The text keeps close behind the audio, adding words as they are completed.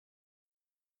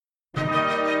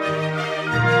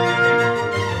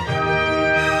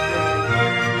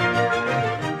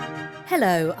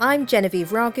Hello, I'm Genevieve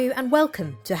Ragu and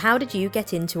welcome to How Did You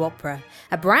Get Into Opera,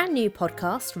 a brand new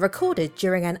podcast recorded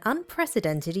during an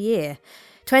unprecedented year,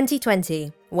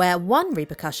 2020, where one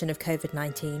repercussion of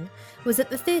COVID-19 was that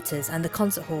the theatres and the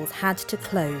concert halls had to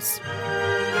close.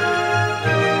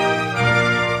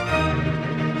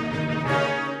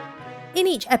 In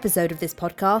each episode of this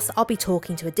podcast, I'll be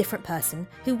talking to a different person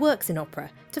who works in opera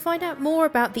to find out more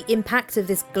about the impact of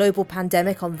this global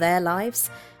pandemic on their lives,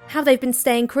 how they've been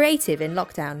staying creative in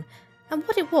lockdown, and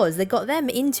what it was that got them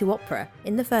into opera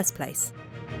in the first place.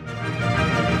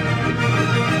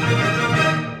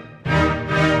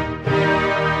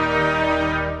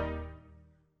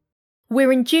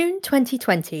 We're in June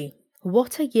 2020.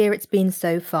 What a year it's been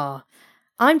so far.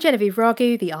 I'm Genevieve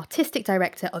Ragu, the Artistic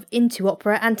Director of Into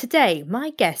Opera, and today my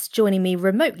guest joining me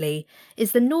remotely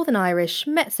is the Northern Irish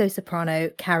mezzo-soprano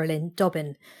Carolyn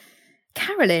Dobbin.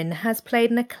 Carolyn has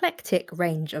played an eclectic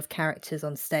range of characters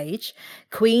on stage,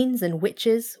 queens and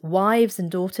witches, wives and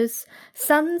daughters,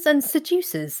 sons and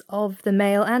seducers of the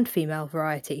male and female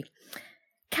variety.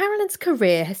 Carolyn's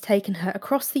career has taken her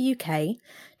across the UK,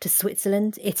 to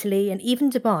Switzerland, Italy and even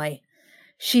Dubai.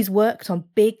 She's worked on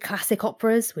big classic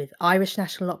operas with Irish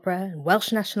National Opera and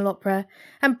Welsh National Opera,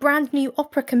 and brand new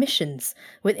opera commissions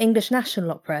with English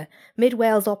National Opera, Mid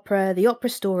Wales Opera, the Opera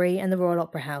Story and the Royal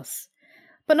Opera House.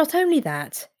 But not only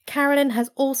that, Carolyn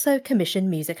has also commissioned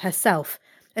music herself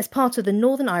as part of the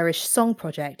Northern Irish Song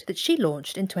Project that she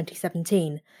launched in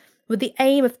 2017, with the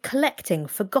aim of collecting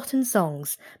forgotten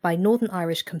songs by Northern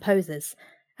Irish composers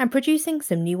and producing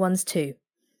some new ones too.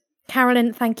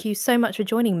 Carolyn, thank you so much for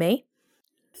joining me.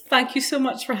 Thank you so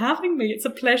much for having me. It's a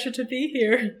pleasure to be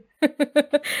here.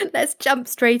 Let's jump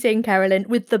straight in, Carolyn,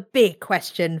 with the big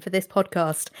question for this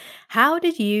podcast. How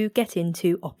did you get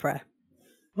into opera?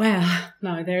 Well,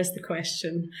 now there's the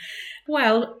question.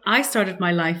 Well, I started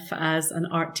my life as an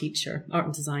art teacher, art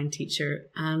and design teacher,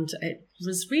 and it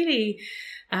was really,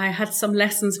 I had some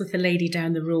lessons with a lady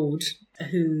down the road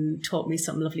who taught me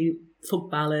some lovely folk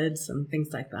ballads and things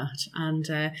like that.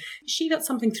 And she got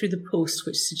something through the post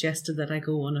which suggested that I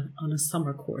go on a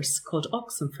summer course called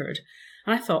Oxenford.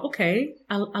 And I thought, okay,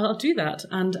 I'll do that.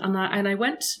 And I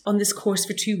went on this course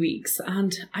for 2 weeks,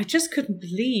 and I just couldn't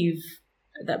believe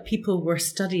that people were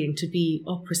studying to be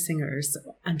opera singers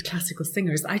and classical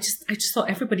singers. I just thought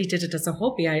everybody did it as a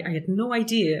hobby. I had no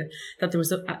idea that there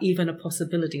was even a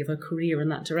possibility of a career in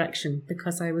that direction,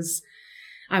 because I was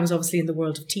obviously in the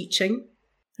world of teaching.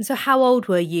 So how old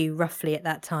were you roughly at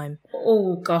that time?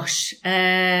 Oh gosh,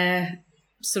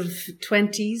 sort of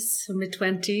 20s,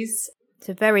 mid-20s.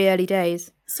 So very early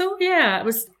days. So yeah, it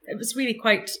was really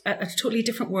quite a totally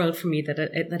different world for me that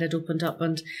had opened up.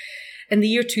 And in the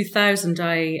year 2000,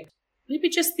 a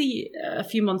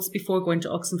few months before going to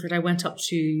Oxenford, I went up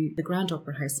to the Grand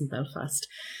Opera House in Belfast,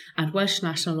 and Welsh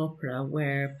National Opera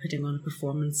were putting on a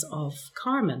performance of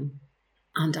Carmen.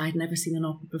 And I'd never seen an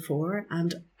opera before,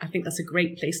 and I think that's a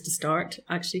great place to start.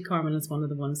 Actually, Carmen is one of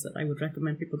the ones that I would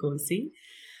recommend people go and see.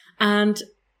 And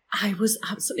I was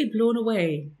absolutely blown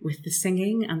away with the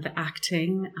singing and the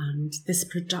acting and this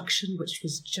production, which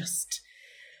was just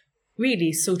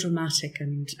really so dramatic,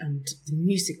 and the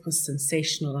music was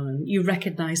sensational. And you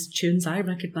recognised tunes. I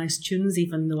recognised tunes,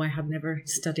 even though I had never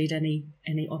studied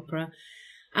any opera.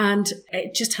 And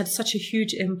it just had such a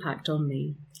huge impact on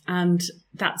me. And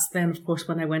that's then, of course,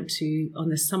 when I went on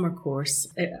this summer course,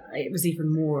 it was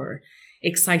even more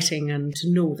exciting, and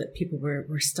to know that people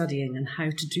were studying and how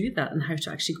to do that and how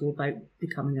to actually go about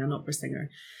becoming an opera singer.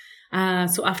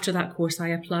 So after that course, I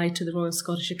applied to the Royal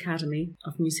Scottish Academy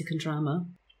of Music and Drama,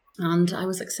 and I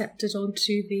was accepted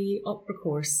onto the opera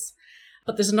course.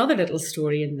 But there's another little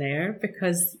story in there,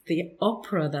 because the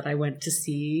opera that I went to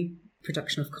see,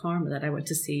 production of Carmen that I went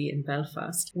to see in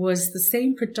Belfast, was the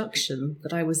same production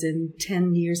that I was in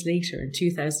 10 years later, in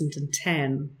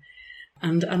 2010.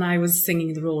 And I was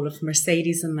singing the role of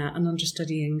Mercedes in that, and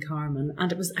understudying Carmen.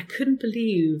 And I couldn't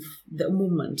believe the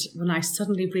moment when I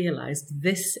suddenly realised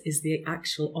this is the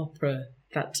actual opera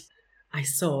that I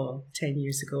saw 10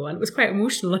 years ago. And it was quite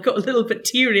emotional. I got a little bit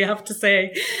teary, I have to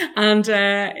say. And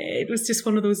it was just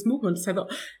one of those moments. I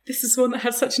thought, this is one that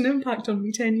had such an impact on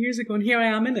me 10 years ago, and here I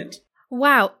am in it.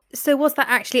 Wow. So was that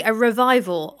actually a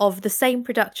revival of the same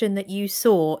production that you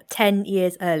saw 10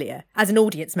 years earlier as an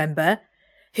audience member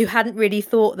who hadn't really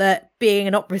thought that being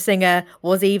an opera singer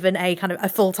was even a kind of a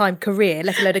full-time career,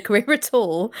 let alone a career at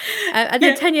all? And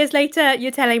then 10 years later,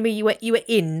 you're telling me you were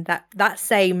in that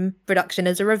same production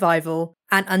as a revival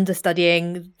and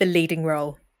understudying the leading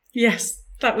role. Yes,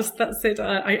 that's it.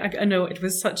 I know it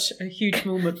was such a huge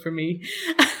moment for me.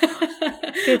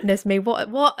 Goodness me,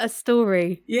 what a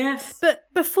story. Yes. But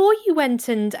before you went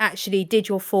and actually did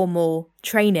your formal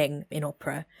training in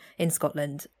opera in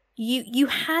Scotland, you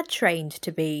had trained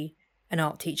to be an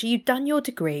art teacher. You'd done your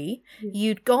degree,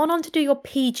 you'd gone on to do your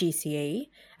PGCE,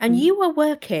 and you were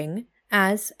working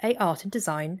as a art and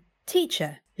design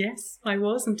teacher. Yes, I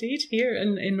was indeed here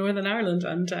in Northern Ireland,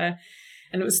 and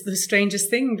it was the strangest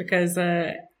thing because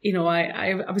I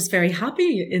was very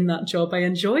happy in that job. I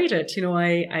enjoyed it.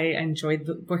 I enjoyed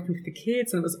working with the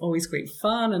kids, and it was always great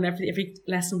fun, and every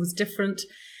lesson was different.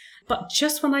 But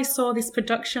just when I saw this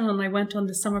production and I went on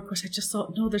the summer course, I just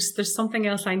thought, no, there's something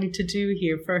else I need to do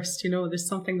here first. There's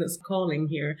something that's calling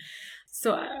here.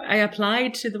 So I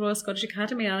applied to the Royal Scottish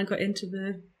Academy and I got into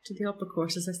the opera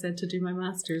course, as I said, to do my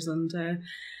master's. And I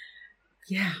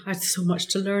had so much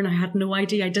to learn. I had no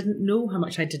idea. I didn't know how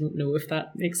much I didn't know, if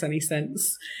that makes any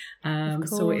sense.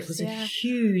 So it was a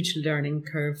huge learning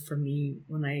curve for me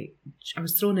when I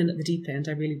was thrown in at the deep end.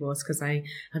 I really was, because I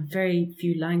had very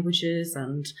few languages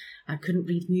and I couldn't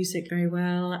read music very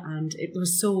well. And it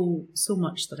was so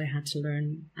much that I had to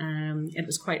learn. It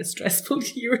was quite a stressful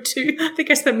year or two. I think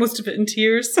I spent most of it in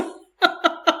tears.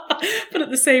 But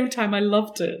at the same time, I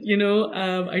loved it.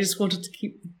 I just wanted to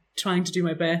keep trying to do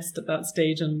my best at that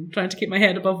stage and trying to keep my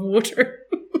head above water.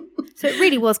 So it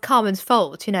really was Carmen's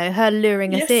fault, her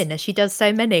luring us in, as she does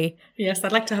so many. Yes,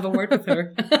 I'd like to have a word with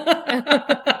her.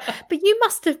 But you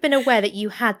must have been aware that you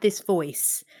had this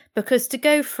voice, because to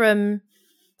go from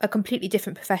a completely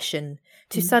different profession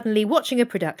to suddenly watching a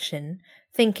production,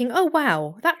 thinking, oh,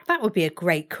 wow, that would be a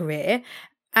great career,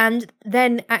 and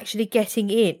then actually getting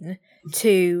in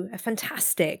to a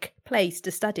fantastic place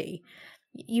to study.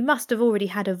 You must have already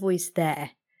had a voice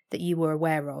there that you were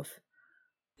aware of.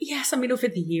 Yes, over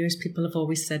the years, people have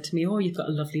always said to me, oh, you've got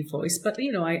a lovely voice. But,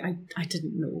 I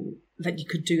didn't know that you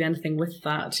could do anything with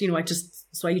that.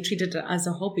 I treated it as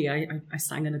a hobby. I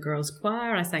sang in a girls'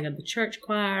 choir, I sang in the church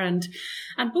choir, and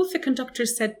both the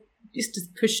conductors used to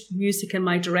push music in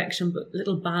my direction, but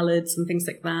little ballads and things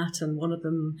like that. And one of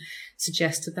them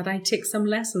suggested that I take some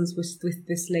lessons with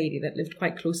this lady that lived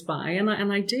quite close by. And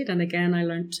I did. And again, I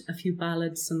learnt a few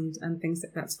ballads and things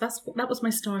like that. So that was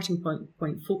my starting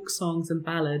point, folk songs and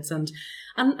ballads and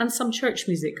some church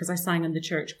music, because I sang in the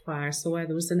church choir. So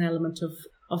there was an element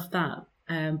of that.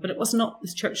 But it was not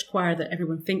the church choir that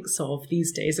everyone thinks of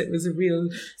these days. It was a real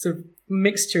sort of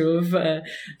mixture of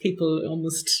people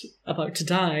almost about to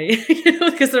die,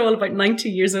 because they're all about 90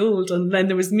 years old. And then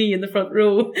there was me in the front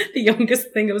row, the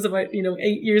youngest thing. I was about, 8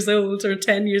 years old or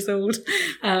 10 years old.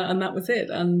 And that was it.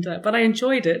 And but I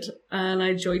enjoyed it. And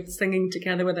I enjoyed singing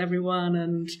together with everyone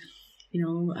and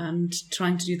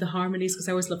trying to do the harmonies, because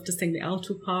I always loved to sing the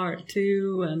alto part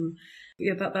too. And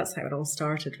that's how it all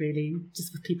started, really,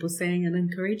 just with people saying and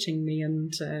encouraging me.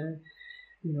 And,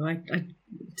 I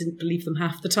didn't believe them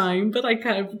half the time, but I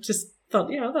kind of just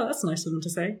thought, that's nice of them to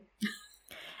say.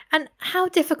 And how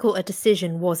difficult a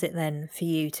decision was it then for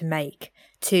you to make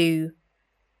to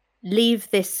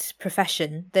leave this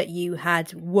profession that you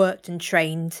had worked and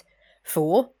trained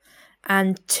for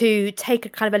and to take a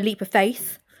kind of a leap of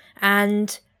faith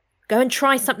and go and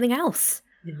try something else?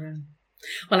 Yeah.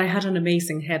 Well, I had an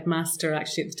amazing headmaster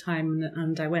actually at the time,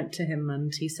 and I went to him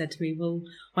and he said to me, well,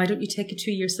 why don't you take a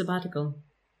 2-year sabbatical?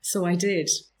 So I did.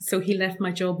 So he left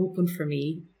my job open for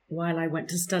me while I went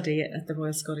to study at the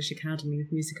Royal Scottish Academy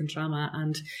of Music and Drama.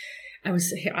 And I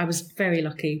was very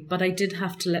lucky, but I did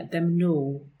have to let them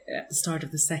know at the start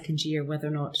of the second year whether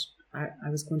or not I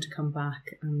was going to come back.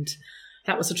 And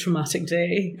that was a traumatic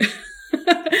day.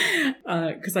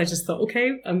 Because I just thought,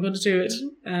 okay, I'm going to do it.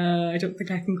 I don't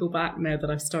think I can go back now that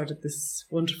I've started this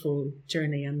wonderful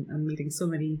journey and meeting so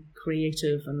many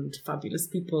creative and fabulous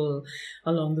people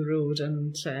along the road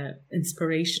and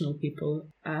inspirational people.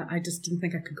 I just didn't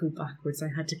think I could go backwards. I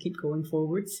had to keep going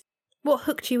forwards. What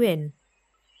hooked you in?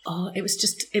 Oh, it was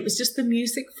just the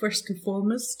music first and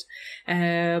foremost.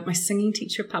 My singing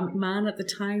teacher, Pat McMahon, at the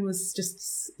time was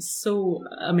just so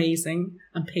amazing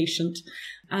and patient.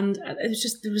 And it was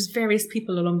just, there was various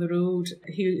people along the road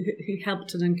who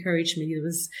helped and encouraged me. There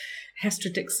was Hester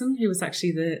Dixon, who was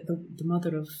actually the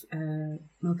mother of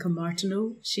Malcolm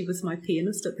Martineau. She was my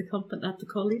pianist at the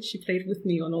college. She played with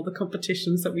me on all the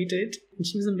competitions that we did, and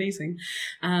she was amazing.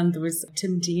 And there was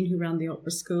Tim Dean, who ran the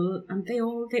opera school, and they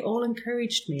all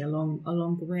encouraged me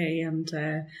along the way. And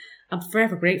I'm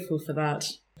forever grateful for that,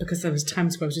 because there was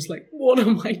times where I was just like, what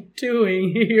am I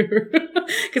doing here?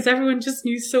 Because everyone just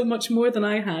knew so much more than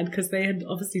I had, because they had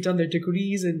obviously done their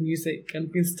degrees in music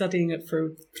and been studying it for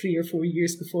 3 or 4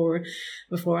 years before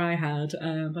I had.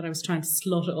 But I was trying to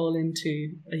slot it all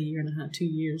into a year and a half, 2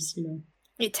 years,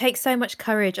 It takes so much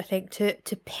courage, I think,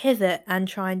 to pivot and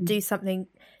try and do something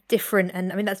different.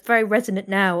 And I mean, that's very resonant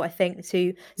now, I think,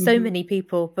 to so Mm-hmm. many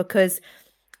people, because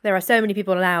there are so many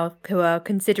people now who are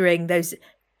considering those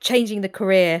changing the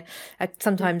career, Yeah.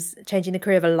 sometimes changing the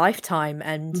career of a lifetime.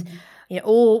 And, Mm-hmm.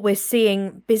 or we're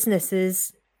seeing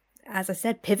businesses, as I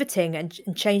said, pivoting and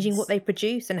changing what Yes. they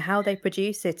produce and how they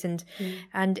produce it. Yeah.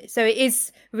 And so it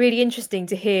is really interesting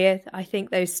to hear, I think,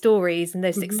 those stories and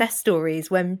those Mm-hmm. success stories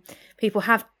when people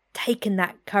have taken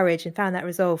that courage and found that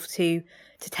resolve to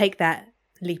take that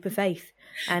leap of faith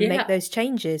and make Yeah, those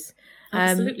changes.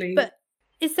 absolutely. But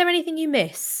is there anything you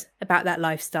miss about that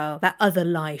lifestyle, that other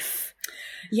life?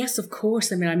 Yes, of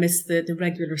course. I mean, I miss the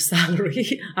regular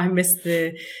salary. I miss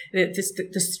the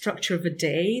structure of a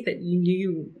day, that you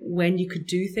knew when you could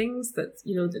do things. That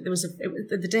that there was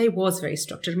the day was very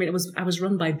structured. I mean, I was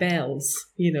run by bells.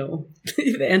 At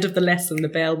the end of the lesson, the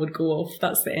bell would go off.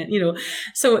 That's the end.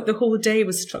 So the whole day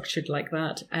was structured like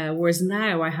that. Whereas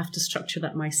now I have to structure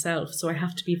that myself. So I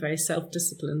have to be very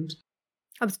self-disciplined.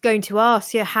 I was going to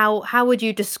ask you, how would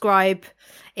you describe,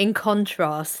 in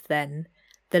contrast then,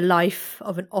 the life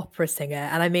of an opera singer?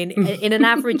 And I mean, in an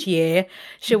average year,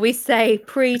 shall we say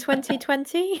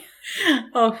pre-2020?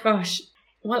 Oh gosh.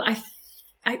 Well,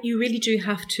 you really do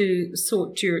have to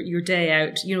sort your day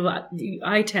out.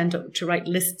 I tend to write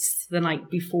lists the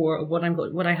night before of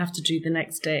what I have to do the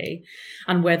next day,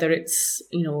 and whether it's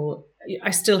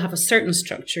I still have a certain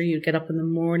structure. You get up in the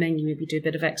morning, you maybe do a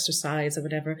bit of exercise or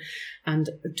whatever, and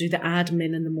do the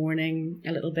admin in the morning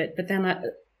a little bit. But then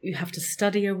you have to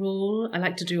study a role. I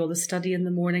like to do all the study in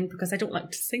the morning because I don't like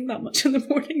to sing that much in the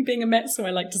morning. Being a mezzo, I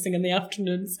like to sing in the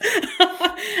afternoons.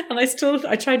 And I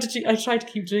tried to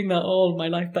keep doing that all my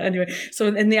life. But anyway, so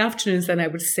in the afternoons, then I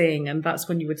would sing, and that's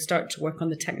when you would start to work on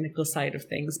the technical side of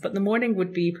things. But the morning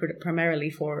would be primarily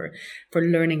for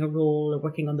learning a role, or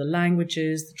working on the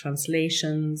languages, the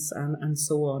translations, and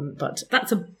so on. But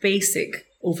that's a basic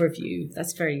overview.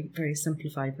 That's very, very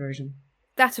simplified version.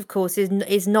 That, of course,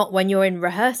 is not when you're in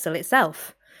rehearsal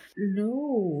itself.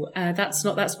 No,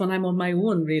 that's when I'm on my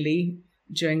own, really,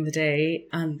 during the day.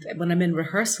 And when I'm in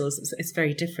rehearsals, it's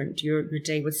very different. Your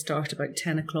day would start about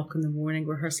 10 o'clock in the morning.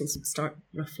 Rehearsals would start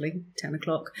roughly 10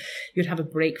 o'clock. You'd have a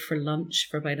break for lunch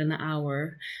for about an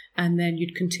hour, and then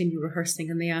you'd continue rehearsing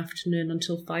in the afternoon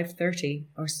until 5:30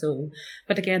 or so.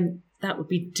 But again, that would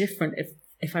be different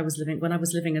if when I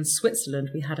was living in Switzerland.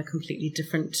 We had a completely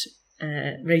different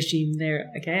regime there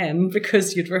again,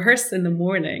 because you'd rehearse in the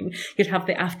morning, you'd have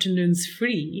the afternoons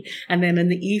free, and then in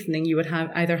the evening you would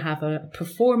either have a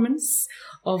performance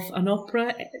of an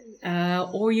opera,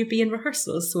 or you'd be in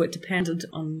rehearsals. So it depended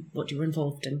on what you were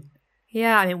involved in.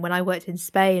 Yeah, I mean, when I worked in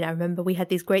Spain, I remember we had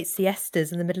these great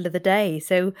siestas in the middle of the day.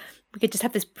 So we could just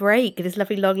have this break, this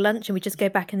lovely long lunch, and we just go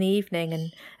back in the evening.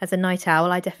 And as a night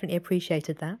owl, I definitely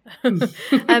appreciated that.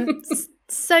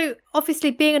 So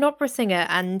obviously being an opera singer,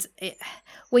 and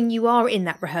when you are in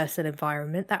that rehearsal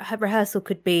environment, that rehearsal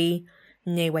could be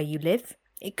near where you live.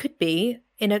 It could be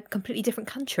in a completely different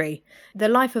country. The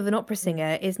life of an opera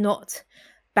singer is not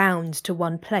bound to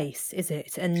one place, is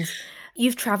it? And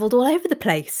you've travelled all over the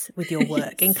place with your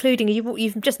work, Yes. including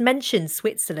you've just mentioned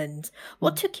Switzerland.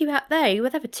 What took you out there? You were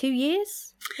there for 2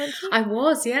 years, weren't you? I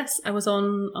was, yes. I was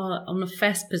on a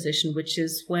fest position, which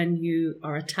is when you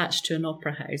are attached to an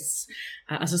opera house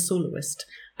as a soloist,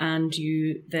 and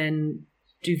you then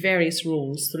do various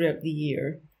roles throughout the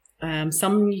year.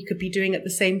 Some you could be doing at the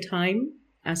same time.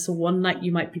 So one night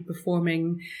you might be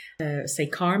performing, say,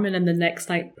 Carmen, and the next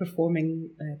night performing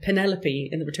Penelope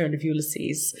in The Return of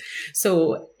Ulysses.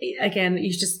 So again,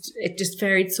 it just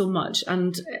varied so much.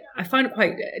 And I found it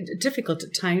quite difficult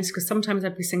at times, because sometimes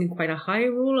I'd be singing quite a high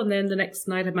role, and then the next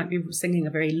night I might be singing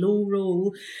a very low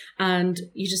role. And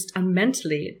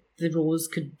mentally, the roles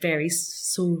could vary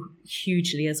so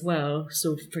hugely as well.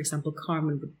 So, for example,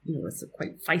 Carmen, is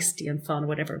quite feisty and fun or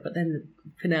whatever, but then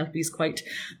Penelope is quite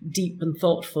deep and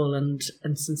thoughtful and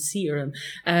sincere.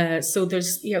 And so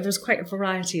there's quite a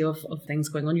variety of things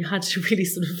going on. You had to really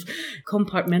sort of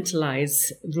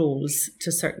compartmentalize roles to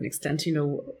a certain extent,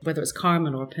 whether it's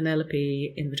Carmen or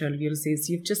Penelope in Return of Ulysses.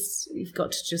 You've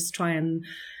got to just try and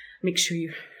make sure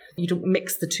you don't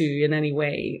mix the two in any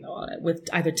way, with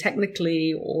either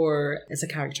technically or as a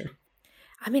character.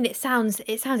 I mean, it sounds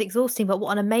exhausting, but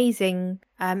what an amazing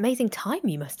time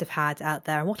you must have had out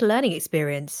there, and what a learning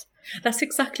experience. That's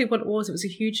exactly what it was. It was a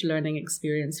huge learning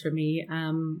experience for me.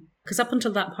 Because up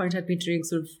until that point, I'd been doing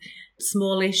sort of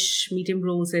smallish, medium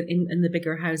roles in the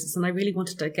bigger houses, and I really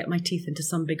wanted to get my teeth into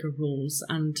some bigger roles,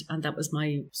 and that was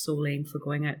my sole aim for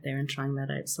going out there and trying that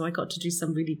out. So I got to do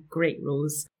some really great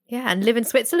roles. Yeah, and live in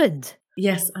Switzerland.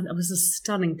 Yes, and it was a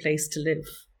stunning place to live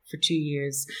for 2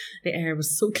 years. The air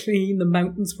was so clean, the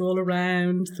mountains were all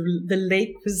around, the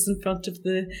lake was in front of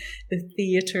the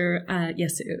theatre.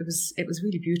 Yes, it was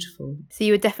really beautiful. So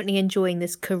you were definitely enjoying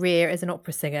this career as an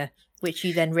opera singer, which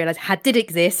you then realised did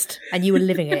exist, and you were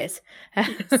living it.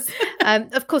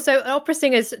 Of course, so opera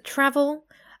singers travel,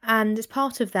 and as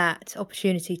part of that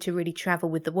opportunity to really travel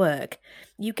with the work,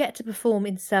 you get to perform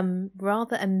in some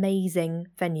rather amazing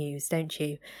venues, don't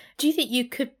you? Do you think you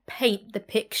could paint the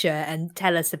picture and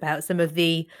tell us about some of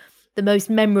the most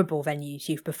memorable venues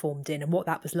you've performed in and what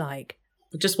that was like?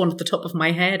 Just one at the top of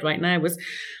my head right now was,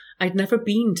 I'd never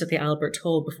been to the Albert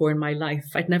Hall before in my life.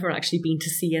 I'd never actually been to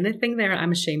see anything there,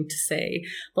 I'm ashamed to say.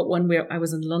 But when I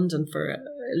was in London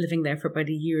living there for about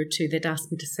a year or two, they'd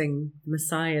asked me to sing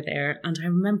Messiah there. And I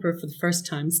remember for the first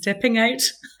time stepping out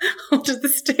onto the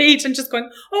stage and just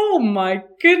going, oh my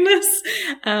goodness.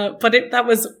 But that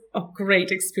was a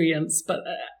great experience. But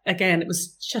again, it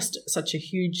was just such a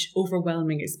huge,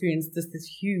 overwhelming experience. There's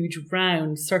this huge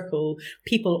round circle,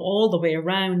 people all the way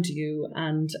around you.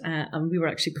 And we were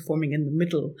actually performing in the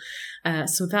middle.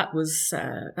 So that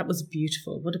was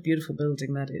beautiful. What a beautiful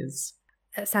building that is.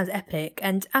 That sounds epic.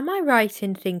 And am I right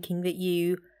in thinking that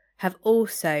you have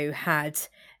also had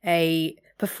a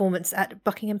performance at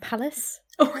Buckingham Palace,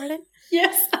 Carolyn?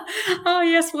 Yes. Oh,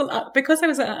 yes. Well, because I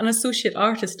was an associate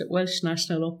artist at Welsh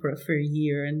National Opera for a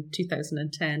year in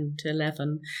 2010 to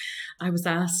 11, I was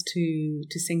asked to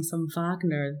sing some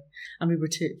Wagner, and we were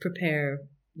to prepare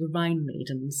the Rhine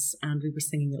Maidens, and we were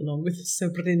singing along with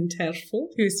Sobrin Terfel,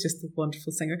 who's just a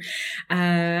wonderful singer.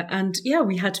 And yeah,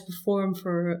 we had to perform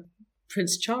for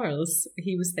Prince Charles.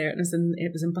 He was there, and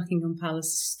it was in Buckingham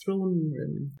Palace throne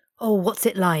room. Oh, what's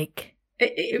it like?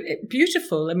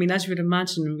 Beautiful. I mean, as you would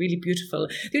imagine, really beautiful.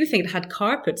 The only thing, it had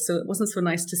carpet, so it wasn't so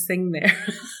nice to sing there.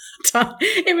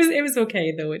 It was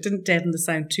okay though. It didn't deaden the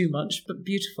sound too much, but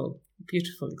beautiful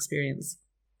experience.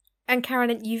 And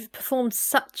Carolyn, you've performed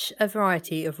such a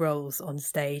variety of roles on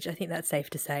stage. I think that's safe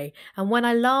to say. And when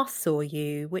I last saw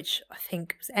you, which I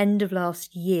think was end of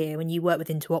last year when you worked with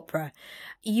Into Opera,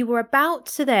 you were about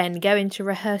to then go into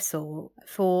rehearsal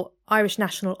for Irish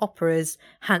National Opera's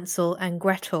Hansel and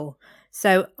Gretel.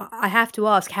 So I have to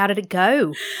ask, how did it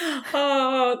go?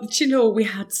 Oh, we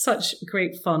had such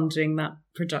great fun doing that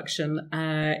production.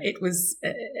 It was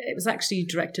actually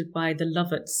directed by the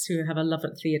Lovetts, who have a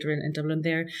Lovett Theatre in Dublin.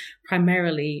 They're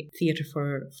primarily theatre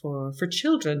for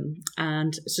children,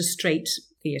 and it's a straight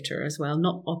theatre as well,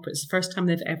 not opera. It's the first time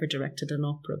they've ever directed an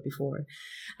opera before.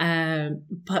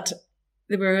 But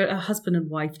they were a husband and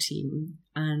wife team,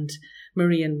 and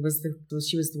Marian was the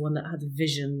one that had the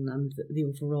vision and the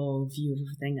overall view of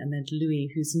everything. And then Louis,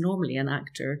 who's normally an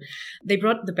actor, they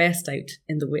brought the best out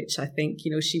in the witch, I think.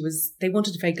 They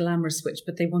wanted a very glamorous witch,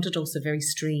 but they wanted also a very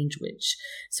strange witch.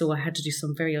 So I had to do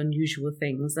some very unusual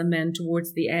things. And then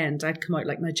towards the end, I'd come out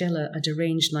like Nigella, a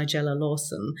deranged Nigella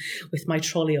Lawson, with my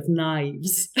trolley of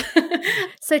knives.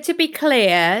 So to be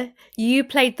clear, you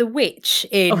played the witch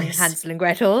in Hansel and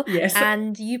Gretel. Yes.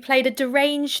 And you played a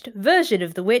deranged version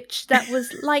of the witch that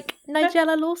was like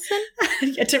Nigella Lawson?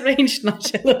 Yeah, deranged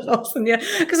Nigella Lawson, yeah.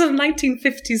 Because of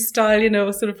 1950s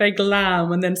style, sort of very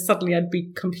glam, and then suddenly I'd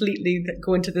be completely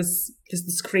go into this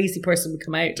crazy person would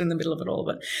come out in the middle of it all.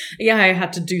 But yeah, I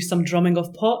had to do some drumming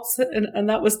of pots, and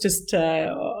that was just,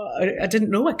 I didn't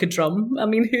know I could drum. I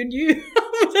mean, who knew?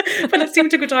 But it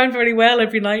seemed to go down very well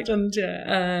every night, and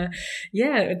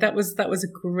that was a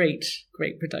great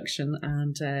production,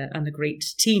 and a great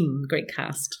team, great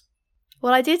cast.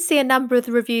 Well, I did see a number of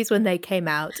the reviews when they came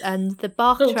out, and the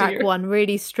Bach track one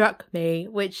really struck me,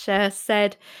 which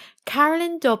said,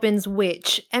 Carolyn Dobbins'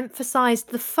 Witch emphasised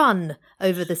the fun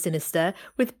over the sinister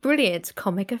with brilliant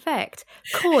comic effect.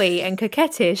 Coy and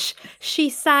coquettish, she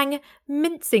sang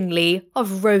mincingly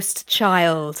of roast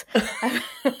child.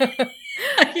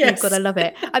 Yes. You've got to love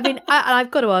it. I mean, I've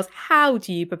got to ask, how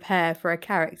do you prepare for a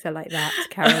character like that,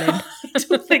 Carolyn?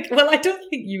 I don't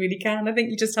think you really can. I think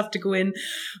you just have to go in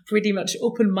pretty much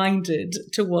open-minded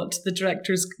to what the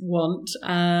directors want.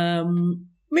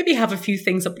 Maybe have a few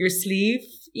things up your sleeve,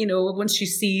 once you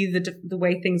see the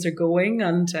way things are going,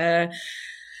 and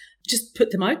just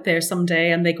put them out there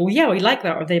someday, and they go, yeah, we like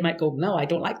that, or they might go, no, I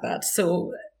don't like that.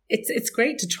 So it's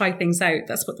great to try things out.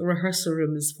 That's what the rehearsal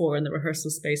room is for, and the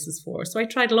rehearsal space is for. So I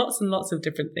tried lots and lots of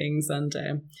different things, and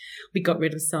we got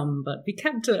rid of some, but we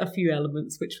kept a few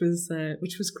elements, which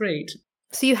was great.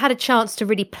 So you had a chance to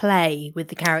really play with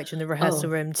the character in the rehearsal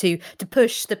room to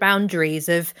push the boundaries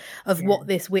of what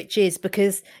this witch is,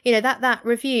 because that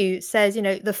review says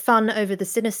the fun over the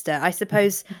sinister. I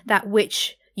suppose that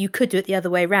witch you could do it the other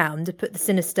way round and put the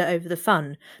sinister over the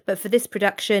fun. But for this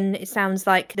production, it sounds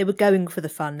like they were going for the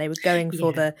fun. They were going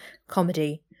for the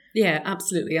comedy. Yeah,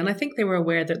 absolutely. And I think they were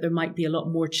aware that there might be a lot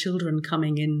more children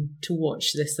coming in to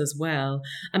watch this as well.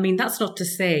 I mean, that's not to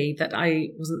say that I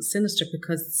wasn't sinister,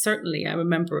 because certainly I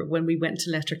remember when we went to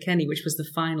Letterkenny, which was the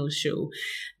final show,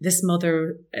 this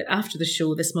mother, after the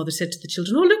show, this mother said to the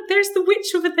children, "Oh, look, there's the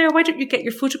witch over there. Why don't you get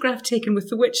your photograph taken with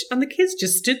the witch?" And the kids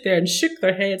just stood there and shook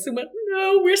their heads and went,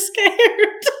 "No, we're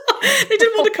scared." They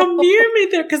didn't want to come near me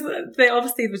there, because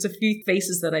obviously there was a few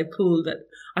faces that I pulled that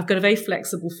I've got a very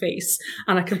flexible face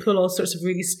and I can pull all sorts of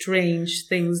really strange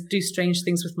things, do strange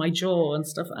things with my jaw and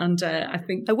stuff. And I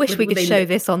think I wish we could show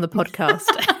this on the podcast.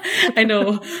 I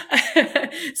know.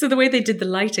 So the way they did the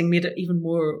lighting made it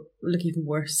look even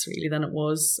worse really than it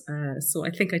was. So I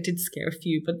think I did scare a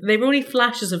few, but they were only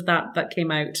flashes of that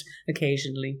came out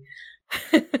occasionally.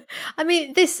 I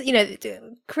mean, this,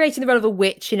 creating the role of a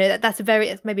witch, that's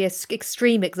maybe an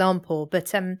extreme example,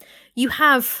 but you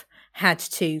have had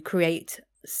to create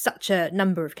such a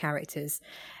number of characters.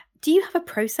 Do you have a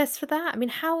process for that? I mean,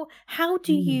 how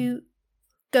do you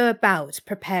go about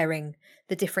preparing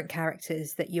the different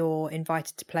characters that you're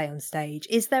invited to play on stage?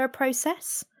 Is there a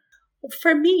process?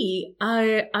 For me,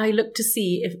 I look to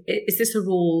see is this a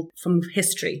role from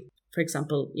history? For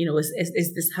example,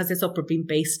 has this opera been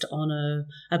based on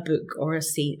a book or a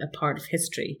part of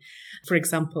history? For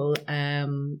example,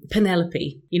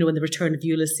 Penelope, in The Return of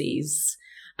Ulysses.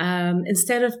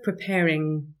 Instead of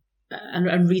preparing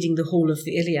and reading the whole of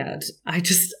the Iliad,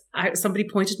 somebody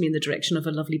pointed me in the direction of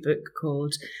a lovely book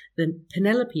called The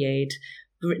Penelopiad,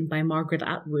 written by Margaret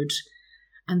Atwood.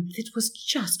 And it was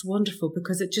just wonderful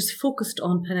because it just focused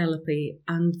on Penelope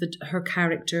and her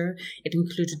character. It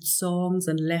included songs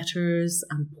and letters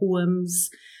and poems.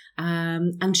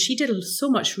 And she did so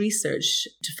much research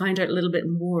to find out a little bit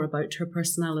more about her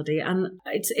personality. And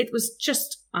it was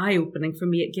just eye-opening for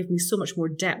me. It gave me so much more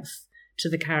depth to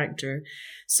the character.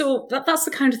 So that's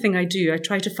the kind of thing I do. I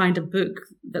try to find a book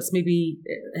that's maybe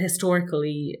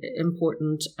historically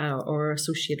important or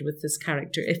associated with this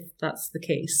character, if that's the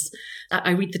case.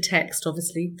 I read the text,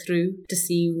 obviously, through to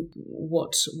see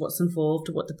what's involved,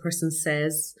 what the person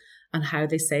says and how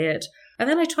they say it. And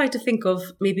then I try to think of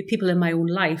maybe people in my own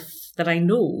life that I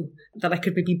know that I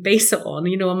could maybe base it on.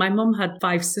 My mum had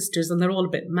 5 sisters and they're all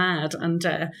a bit mad. And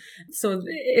so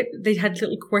they had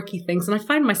little quirky things. And I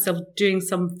find myself doing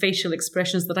some facial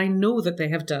expressions that I know that they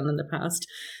have done in the past.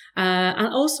 And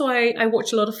also I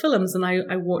watch a lot of films and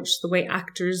I watch the way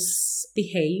actors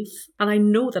behave. And I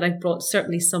know that I've brought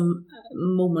certainly some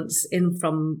moments in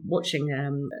from watching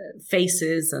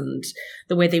faces and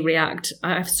the way they react.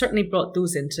 I've certainly brought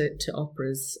those into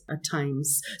operas at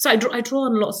times. So I draw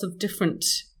on lots of different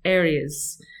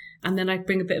areas. And then I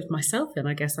bring a bit of myself in.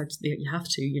 I guess you have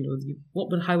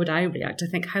to, how would I react?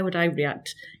 I think, how would I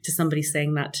react to somebody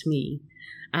saying that to me?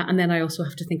 And then I also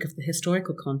have to think of the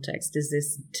historical context. Is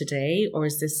this today or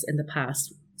is this in the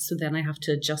past? So then I have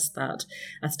to adjust that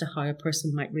as to how a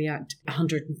person might react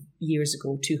 100 years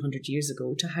ago, 200 years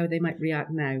ago, to how they might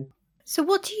react now. So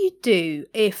what do you do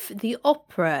if the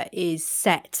opera is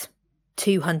set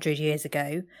 200 years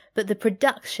ago, but the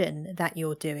production that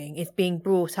you're doing is being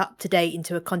brought up to date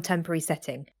into a contemporary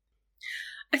setting?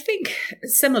 I think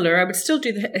similar. I would still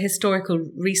do the historical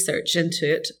research into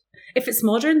it. If it's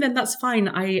modern, then that's fine.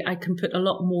 I can put a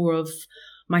lot more of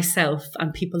myself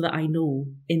and people that I know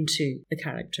into the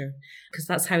character, because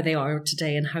that's how they are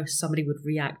today and how somebody would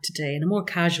react today in a more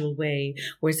casual way.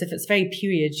 Whereas if it's very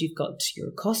period, you've got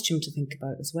your costume to think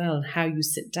about as well and how you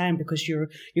sit down, because you're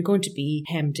going to be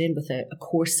hemmed in with a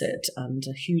corset and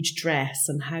a huge dress,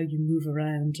 and how you move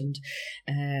around, and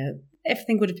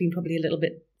everything would have been probably a little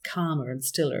bit calmer and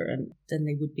stiller and than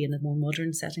they would be in a more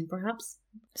modern setting, perhaps.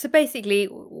 So basically,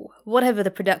 whatever the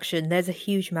production, there's a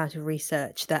huge amount of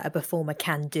research that a performer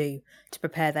can do to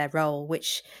prepare their role,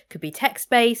 which could be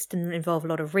text-based and involve a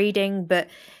lot of reading, but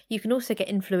you can also get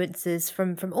influences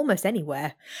from almost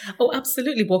anywhere. Oh,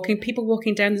 absolutely. People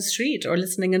walking down the street or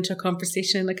listening into a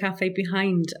conversation in a cafe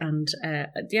behind, and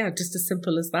just as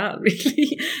simple as that,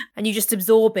 really. And you just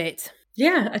absorb it.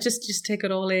 Yeah, I just take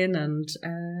it all in and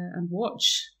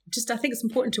watch. I think it's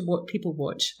important to people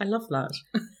watch. I love that.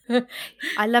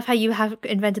 I love how you have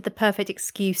invented the perfect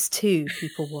excuse to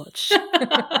people watch.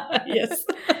 Yes.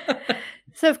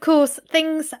 So, of course,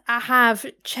 things have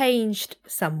changed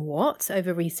somewhat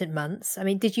over recent months. I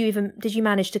mean, did you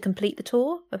manage to complete the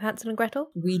tour of Hansel and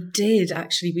Gretel? We did,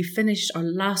 actually. We finished our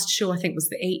last show, I think, was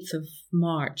the 8th of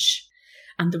March.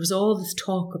 And there was all this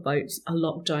talk about a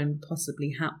lockdown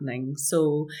possibly happening.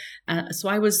 So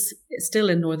I was still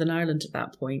in Northern Ireland at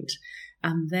that point.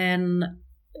 And then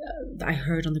I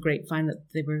heard on the grapevine that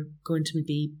they were going to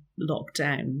be locked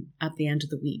down at the end of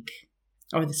the week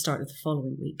or the start of the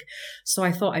following week. So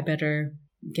I thought I better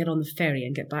get on the ferry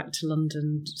and get back to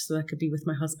London so I could be with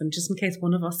my husband, just in case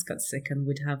one of us got sick and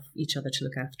we'd have each other to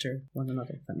look after one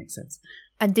another, if that makes sense.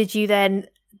 And did you then,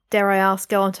 dare I ask,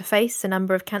 go on to face a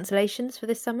number of cancellations for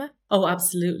this summer? Oh,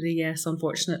 absolutely, yes.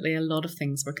 Unfortunately, a lot of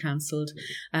things were cancelled.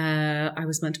 I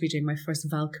was meant to be doing my first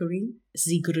Valkyrie,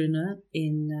 Sigruna,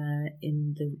 in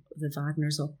the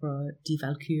Wagner's opera Die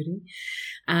Walküre.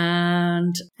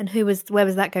 And where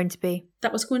was that going to be?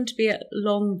 That was going to be at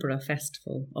Loughborough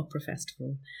Festival, Opera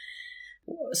Festival.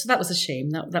 So that was a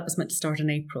shame. That was meant to start in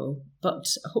April, but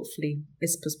hopefully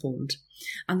it's postponed.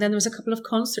 And then there was a couple of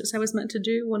concerts I was meant to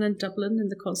do, one in Dublin in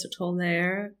the concert hall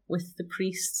there with the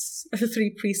priests. The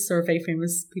 3 priests are very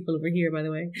famous people over here, by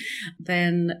the way.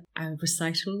 Then a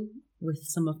recital with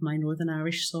some of my Northern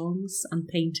Irish songs and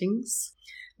paintings,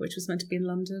 which was meant to be in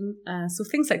London. So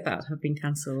things like that have been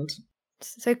cancelled.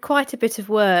 So quite a bit of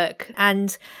work,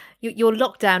 and your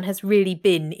lockdown has really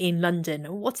been in London.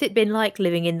 What's it been like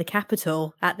living in the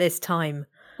capital at this time?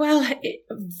 Well,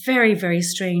 very, very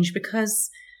strange,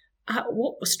 because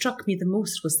what struck me the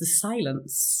most was the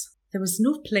silence. There was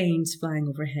no planes flying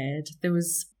overhead. There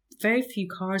was very few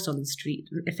cars on the street,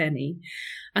 if any.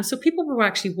 And so people were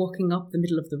actually walking up the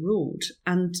middle of the road.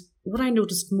 And what I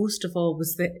noticed most of all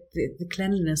was the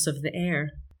cleanliness of the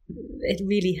air. It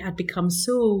really had become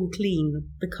so clean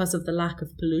because of the lack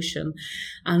of pollution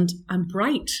and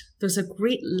bright. There's a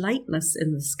great lightness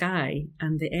in the sky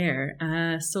and the air.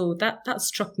 So that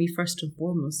struck me first and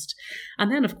foremost. And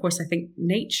then, of course, I think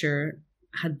nature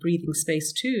had breathing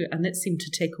space too, and it seemed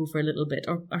to take over a little bit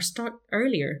or start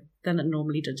earlier than it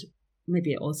normally did.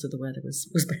 Maybe also the weather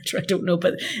was better, I don't know.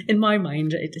 But in my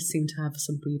mind, it just seemed to have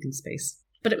some breathing space.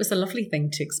 But it was a lovely thing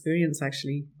to experience,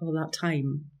 actually, all that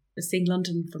time. Seeing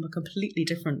London from a completely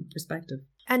different perspective.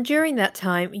 And during that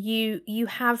time, you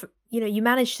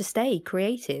managed to stay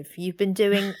creative. You've been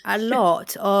doing a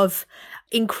lot of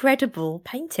incredible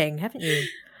painting, haven't you?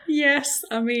 Yes.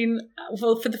 I mean,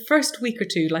 well, for the first week or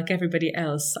two, like everybody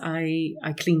else, I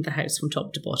cleaned the house from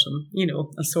top to bottom,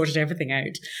 and sorted everything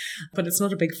out. But it's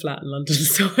not a big flat in London,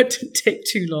 so it didn't take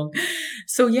too long.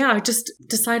 So yeah, I just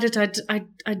decided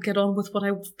I'd get on with what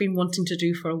I've been wanting to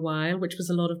do for a while, which was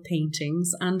a lot of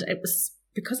paintings. And it was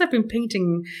because I've been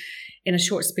painting in a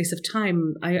short space of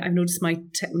time, I noticed my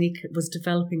technique was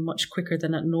developing much quicker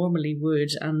than it normally would.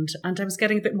 And I was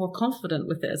getting a bit more confident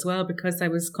with it as well, because I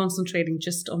was concentrating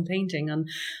just on painting. And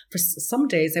for some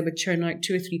days I would churn out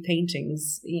 2 or 3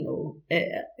 paintings,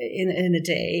 in a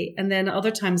day. And then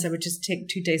other times I would just take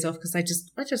 2 days off because I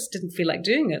just didn't feel like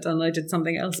doing it. And I did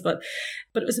something else. But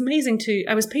it was amazing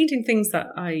I was painting things that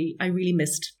I really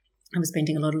missed. I was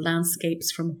painting a lot of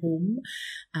landscapes from home,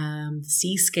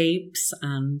 seascapes,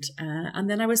 and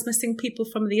then I was missing people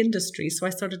from the industry. So I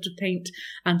started to paint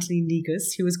Anthony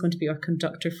Negus, who was going to be our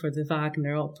conductor for the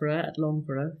Wagner opera at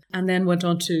Loughborough, and then went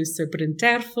on to Sir Bryn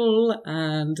Terfel,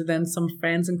 and then some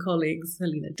friends and colleagues,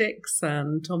 Helena Dix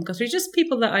and Tom Guthrie, just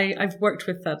people that I've worked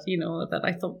with that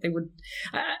I thought they would,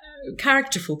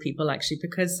 characterful people actually,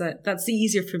 because that's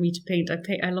easier for me to paint.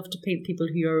 I love to paint people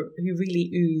who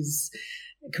really ooze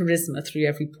charisma through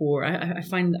every pore. I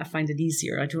find it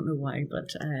easier. I don't know why, but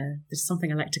there's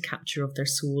something I like to capture of their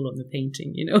soul on the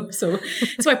painting, So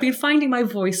I've been finding my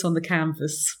voice on the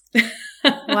canvas.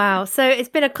 Wow. So it's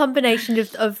been a combination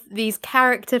of these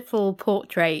characterful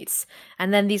portraits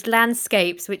and then these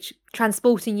landscapes, which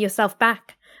transporting yourself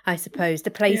back, I suppose,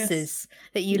 to places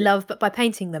that you love, but by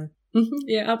painting them. Mm-hmm.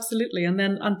 Yeah, absolutely. And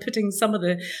then I'm putting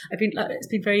it's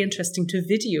been very interesting to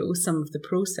video some of the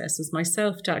processes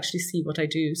myself to actually see what I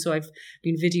do. So I've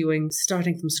been videoing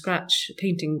starting from scratch,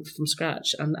 painting from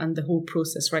scratch, and the whole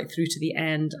process right through to the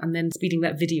end, and then speeding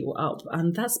that video up.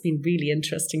 And that's been really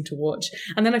interesting to watch.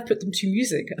 And then I've put them to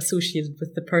music associated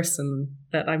with the person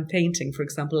that I'm painting. For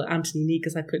example, Anthony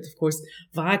Negus, I put, of course,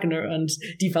 Wagner and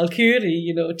Die Walküre,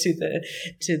 to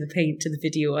the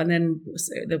video. And then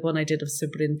the one I did of Sir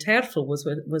Bryn Terfel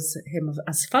was him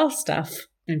as Falstaff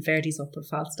in Verdi's opera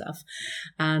Falstaff,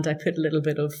 and I put a little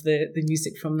bit of the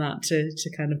music from that to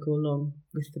kind of go along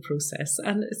with the process,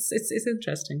 and it's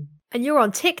interesting. And you're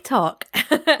on TikTok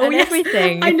and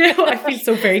everything. I know, I feel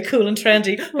so very cool and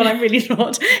trendy, but I'm really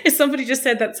not. If somebody just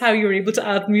said that's how you're able to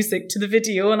add music to the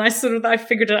video, and I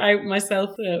figured it out myself,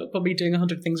 probably doing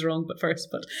 100 things wrong but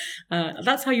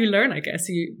that's how you learn, I guess.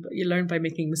 You learn by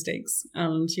making mistakes,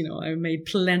 and I made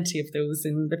plenty of those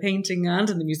in the painting and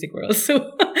in the music world,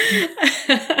 so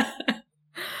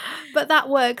but that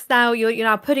works now. You're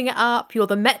now putting it up. You're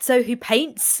the mezzo who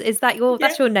paints. Is that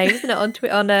that's your name, isn't it,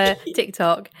 on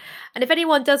TikTok? And if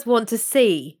anyone does want to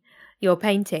see your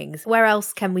paintings, where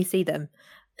else can we see them?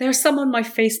 There are some on my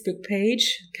Facebook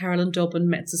page, Carolyn Dobbin,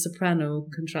 mezzo soprano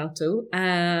contralto.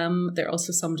 There are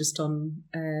also some just on.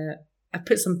 I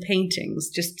put some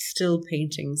paintings, just still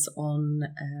paintings, on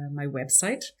my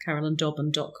website,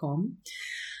 carolyndobbin.com.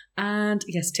 And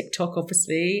yes, TikTok,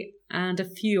 obviously, and a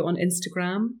few on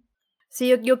Instagram. So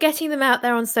you're getting them out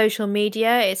there on social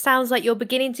media. It sounds like you're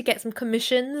beginning to get some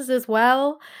commissions as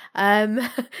well.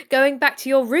 Going back to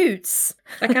your roots.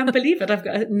 I can't believe it. I've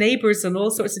got neighbours and all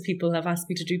sorts of people have asked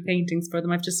me to do paintings for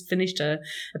them. I've just finished a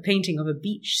painting of a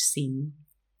beach scene,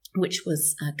 which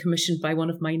was commissioned by one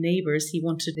of my neighbours. He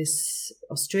wanted this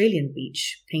Australian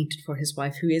beach painted for his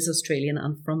wife, who is Australian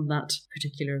and from that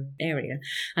particular area.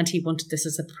 And he wanted this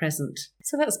as a present.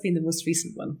 So that's been the most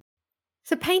recent one.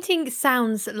 So painting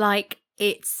sounds like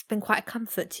it's been quite a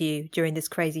comfort to you during this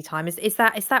crazy time. Is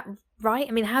that right?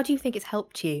 I mean, how do you think it's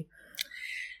helped you?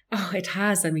 Oh, it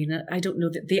has. I mean, I don't know,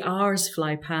 that the hours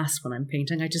fly past when I'm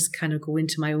painting. I just kind of go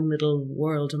into my own little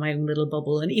world and my own little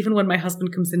bubble. And even when my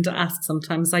husband comes in to ask,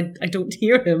 sometimes I don't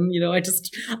hear him. You know,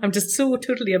 I'm just so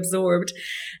totally absorbed.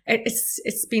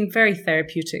 It's been very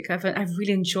therapeutic. I've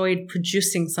really enjoyed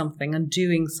producing something and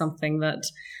doing something that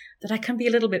I can be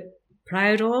a little bit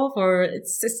proud of, or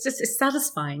it's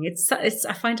satisfying.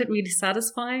 I find it really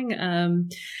satisfying.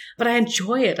 But I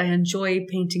enjoy it. I enjoy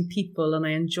painting people and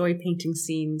I enjoy painting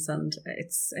scenes, and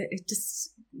it just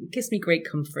gives me great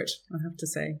comfort, I have to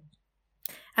say.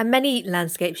 And many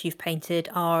landscapes you've painted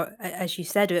are, as you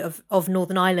said, of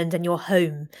Northern Ireland and your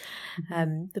home,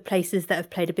 the places that have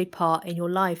played a big part in your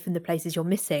life and the places you're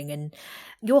missing. And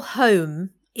your home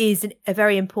is a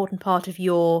very important part of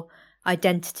your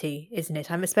identity, isn't it?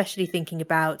 I'm especially thinking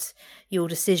about your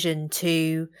decision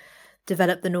to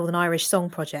develop the Northern Irish Song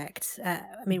Project. I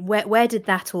mean, where did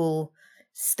that all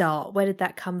start? Where did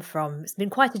that come from? It's been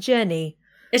quite a journey.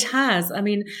 It has. I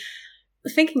mean,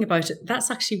 thinking about it,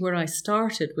 that's actually where I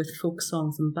started, with folk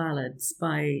songs and ballads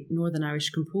by Northern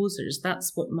Irish composers.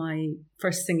 That's what my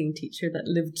first singing teacher that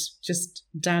lived just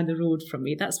down the road from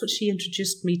me, that's what she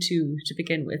introduced me to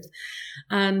begin with.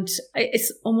 And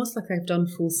it's almost like I've done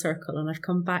full circle and I've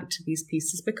come back to these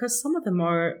pieces because some of them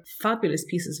are fabulous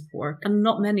pieces of work and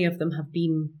not many of them have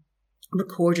been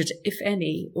recorded, if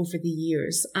any, over the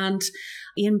years. And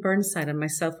Ian Burnside and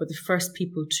myself were the first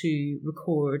people to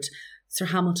record Sir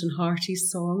Hamilton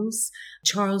Harty's songs,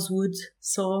 Charles Wood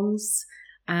songs,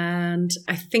 and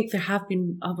I think there have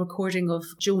been a recording of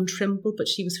Joan Trimble, but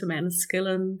she was from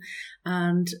Enniskillen,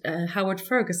 and Howard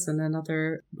Ferguson,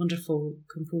 another wonderful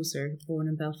composer born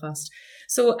in Belfast.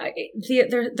 So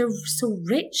they're so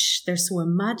rich, they're so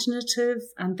imaginative,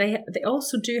 and they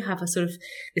also do have a sort of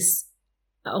this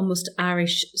almost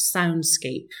Irish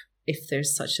soundscape, if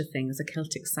there's such a thing as a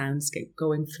Celtic soundscape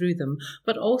going through them,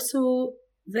 but also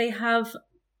they have,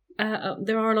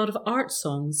 there are a lot of art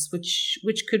songs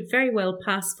which could very well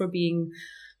pass for being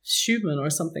Schumann or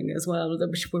something as well,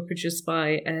 which were produced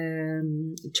by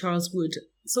Charles Wood.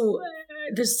 So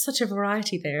there's such a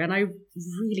variety there, and I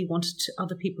really wanted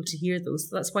other people to hear those.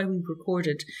 So that's why we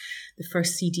recorded the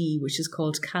first CD, which is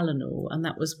called Calano, and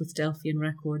that was with Delphian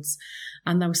Records.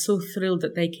 And I was so thrilled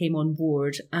that they came on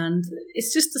board. And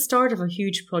it's just the start of a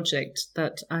huge project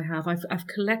that I have. I've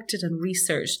collected and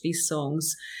researched these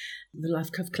songs.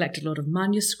 I've collected a lot of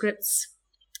manuscripts,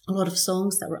 a lot of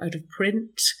songs that were out of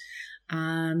print,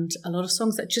 and a lot of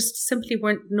songs that just simply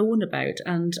weren't known about.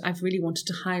 And I've really wanted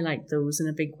to highlight those in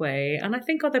a big way. And I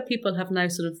think other people have now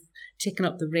sort of taken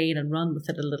up the rein and run with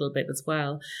it a little bit as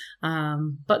well.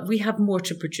 But we have more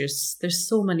to produce. There's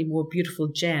so many more beautiful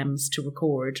gems to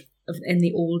record in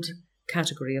the old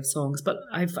category of songs. But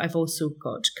I've also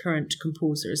got current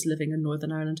composers living in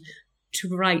Northern Ireland to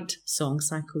write song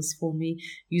cycles for me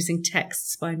using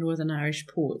texts by Northern Irish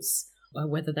poets,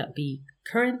 whether that be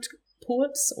current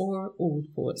poets or old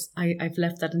poets. I've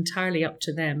left that entirely up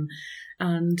to them,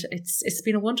 and it's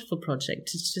been a wonderful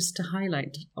project. It's just to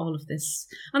highlight all of this,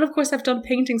 and of course I've done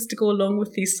paintings to go along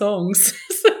with these songs.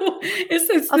 So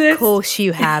it's of this. course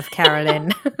you have,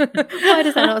 Carolyn. Why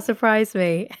does that not surprise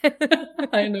me?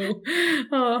 I know.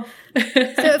 Oh.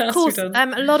 So of course, a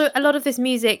lot of this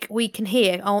music we can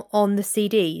hear on the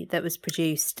CD that was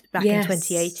produced back in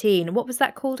 2018. What was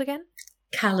that called again?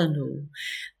 Calano.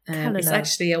 It's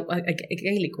actually a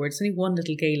Gaelic word. It's only one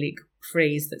little Gaelic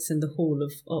phrase that's in the whole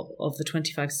of the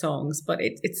 25 songs, but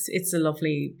it's a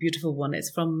lovely, beautiful one.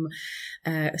 It's from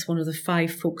it's one of the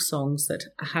 5 folk songs that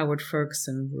Howard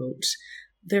Ferguson wrote,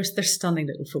 they're stunning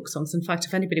little folk songs. In fact,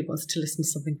 if anybody wants to listen to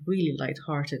something really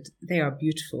light-hearted, they are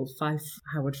beautiful. 5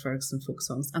 Howard Ferguson folk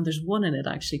songs. And there's one in it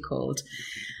actually called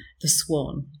The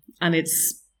Swan. And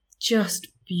it's just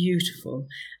beautiful.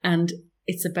 And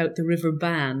it's about the River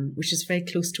Bann, which is very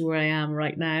close to where I am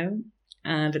right now.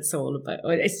 And it's all about,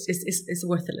 it's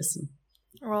worth a listen.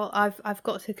 Well, I've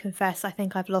got to confess, I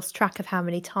think I've lost track of how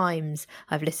many times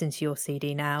I've listened to your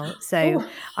CD now. So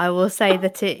I will say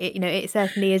that it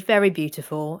certainly is very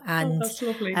beautiful. And that's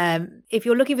lovely. If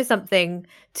you're looking for something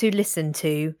to listen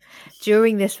to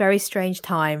during this very strange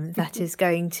time that is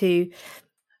going to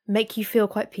make you feel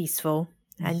quite peaceful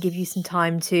and give you some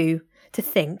time to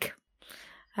think,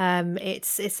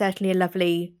 it's certainly a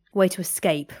lovely way to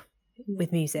escape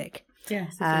with music.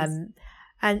 Yes, it is.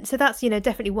 And so that's,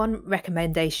 definitely one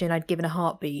recommendation I'd give in a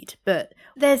heartbeat. But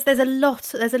there's a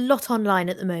lot online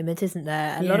at the moment, isn't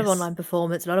there? A lot of online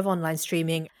performance, a lot of online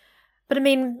streaming. But I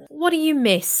mean, what do you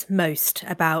miss most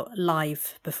about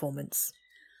live performance?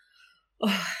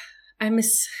 Oh, I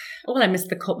miss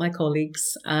my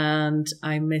colleagues, and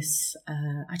I miss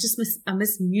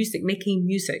music, making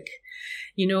music.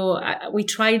 We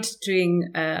tried doing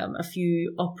a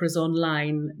few operas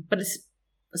online, but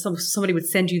somebody would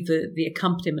send you the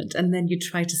accompaniment, and then you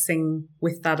try to sing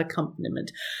with that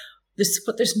accompaniment.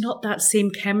 But there's not that same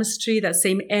chemistry, that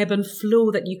same ebb and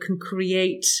flow that you can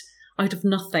create out of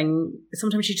nothing.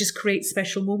 Sometimes you just create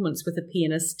special moments with a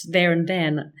pianist there and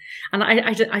then. And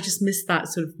I just miss that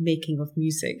sort of making of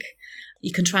music.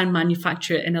 You can try and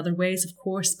manufacture it in other ways, of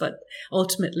course, but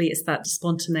ultimately it's that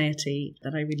spontaneity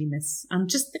that I really miss. And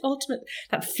just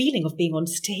that feeling of being on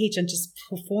stage and just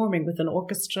performing with an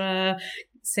orchestra,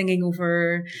 singing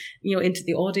over, into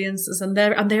the audiences, and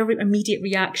their immediate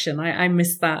reaction. I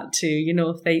miss that too.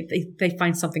 If they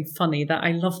find something funny, that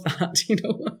I love that.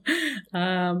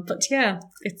 But yeah,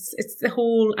 it's the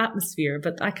whole atmosphere.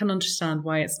 But I can understand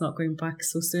why it's not going back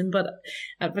so soon. But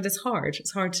it's hard.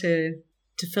 It's hard to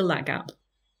fill that gap.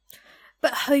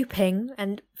 But hoping,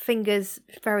 and fingers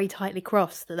very tightly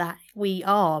crossed that we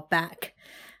are back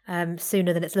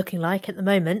sooner than it's looking like at the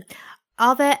moment.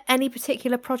 Are there any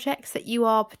particular projects that you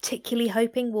are particularly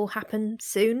hoping will happen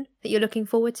soon that you're looking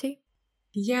forward to?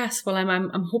 Yes, well,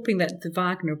 I'm hoping that the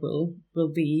Wagner will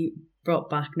be brought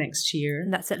back next year.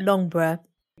 And that's at Loughborough.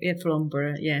 Yeah, for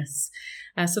Loughborough, yes.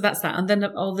 So that's that. And then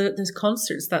all the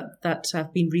concerts that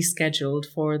have been rescheduled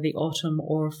for the autumn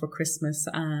or for Christmas.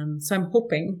 So I'm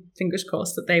hoping, fingers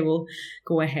crossed, that they will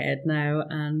go ahead now.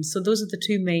 And so those are the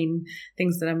two main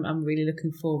things that I'm really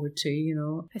looking forward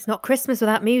to, It's not Christmas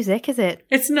without music, is it?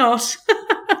 It's not.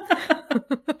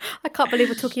 I can't believe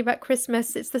we're talking about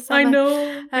Christmas. It's the summer.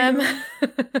 I know.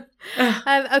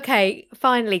 Okay,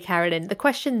 finally, Carolyn, the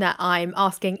question that I'm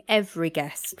asking every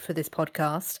guest for this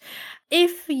podcast.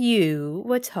 If you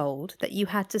were told that you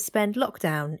had to spend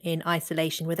lockdown in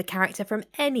isolation with a character from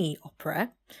any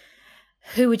opera,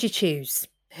 who would you choose?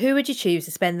 Who would you choose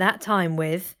to spend that time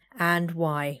with, and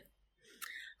why?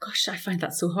 Gosh, I find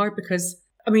that so hard because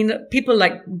people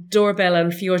like Dorabella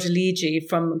and Fiordiligi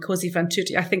from Così fan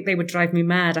tutte, I think they would drive me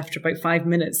mad after about 5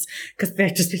 minutes because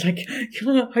they'd just be like,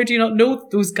 how do you not know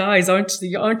those guys aren't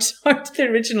the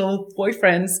original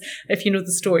boyfriends? If you know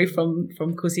the story from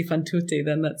Così fan tutte,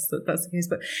 then that's the case.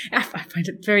 But I find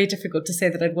it very difficult to say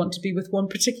that I'd want to be with one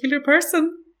particular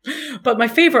person. But my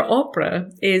favourite opera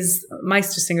is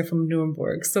Meistersinger from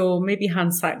Nuremberg. So maybe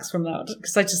Hans Sachs from that,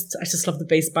 because I just love the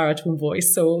bass baritone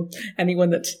voice. So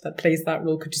anyone that plays that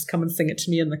role could just come and sing it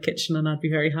to me in the kitchen and I'd be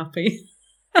very happy.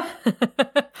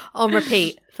 On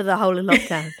repeat for the whole of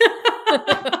lockdown.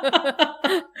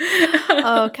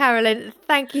 Oh, Carolyn,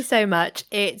 thank you so much.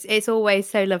 It's always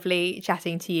so lovely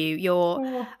chatting to you.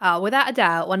 You're, without a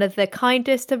doubt, one of the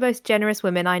kindest and most generous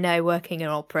women I know working in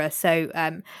opera. So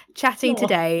chatting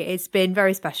today, it's been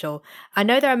very special. I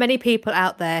know there are many people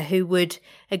out there who would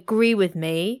agree with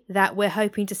me that we're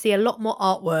hoping to see a lot more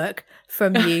artwork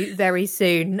from you very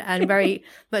soon, and very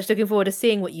much looking forward to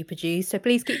seeing what you produce. So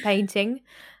please keep painting.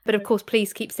 But of course,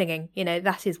 please keep singing.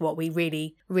 That is what we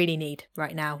really, really need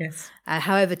right now. Yes.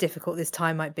 However difficult this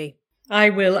time might be.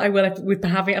 I will. I've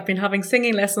been having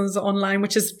singing lessons online,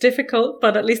 which is difficult,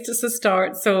 but at least it's a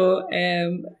start. So,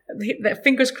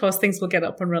 fingers crossed things will get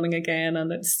up and running again.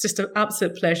 And it's just an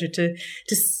absolute pleasure to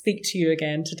speak to you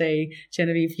again today,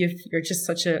 Genevieve.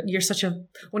 You're such a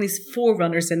one of these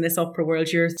forerunners in this opera world.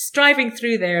 You're striving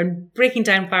through there and breaking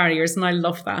down barriers, and I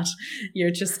love that. You're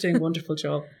just doing a wonderful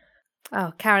job.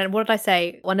 Oh, Karen, what did I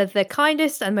say? One of the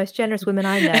kindest and most generous women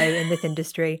I know in this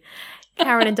industry.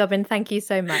 Carolyn Dobbin, thank you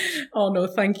so much. Oh, no,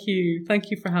 thank you. Thank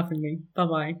you for having me.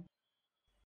 Bye-bye.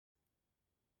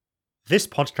 This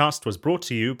podcast was brought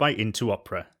to you by Into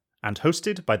Opera, and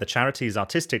hosted by the charity's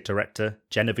artistic director,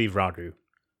 Genevieve Ragu.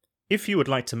 If you would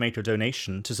like to make a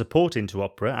donation to support Into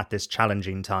Opera at this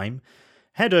challenging time,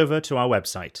 head over to our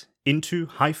website,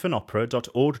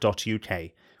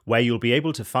 into-opera.org.uk, where you'll be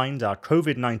able to find our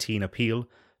COVID-19 appeal,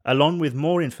 along with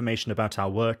more information about our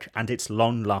work and its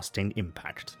long-lasting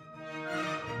impact.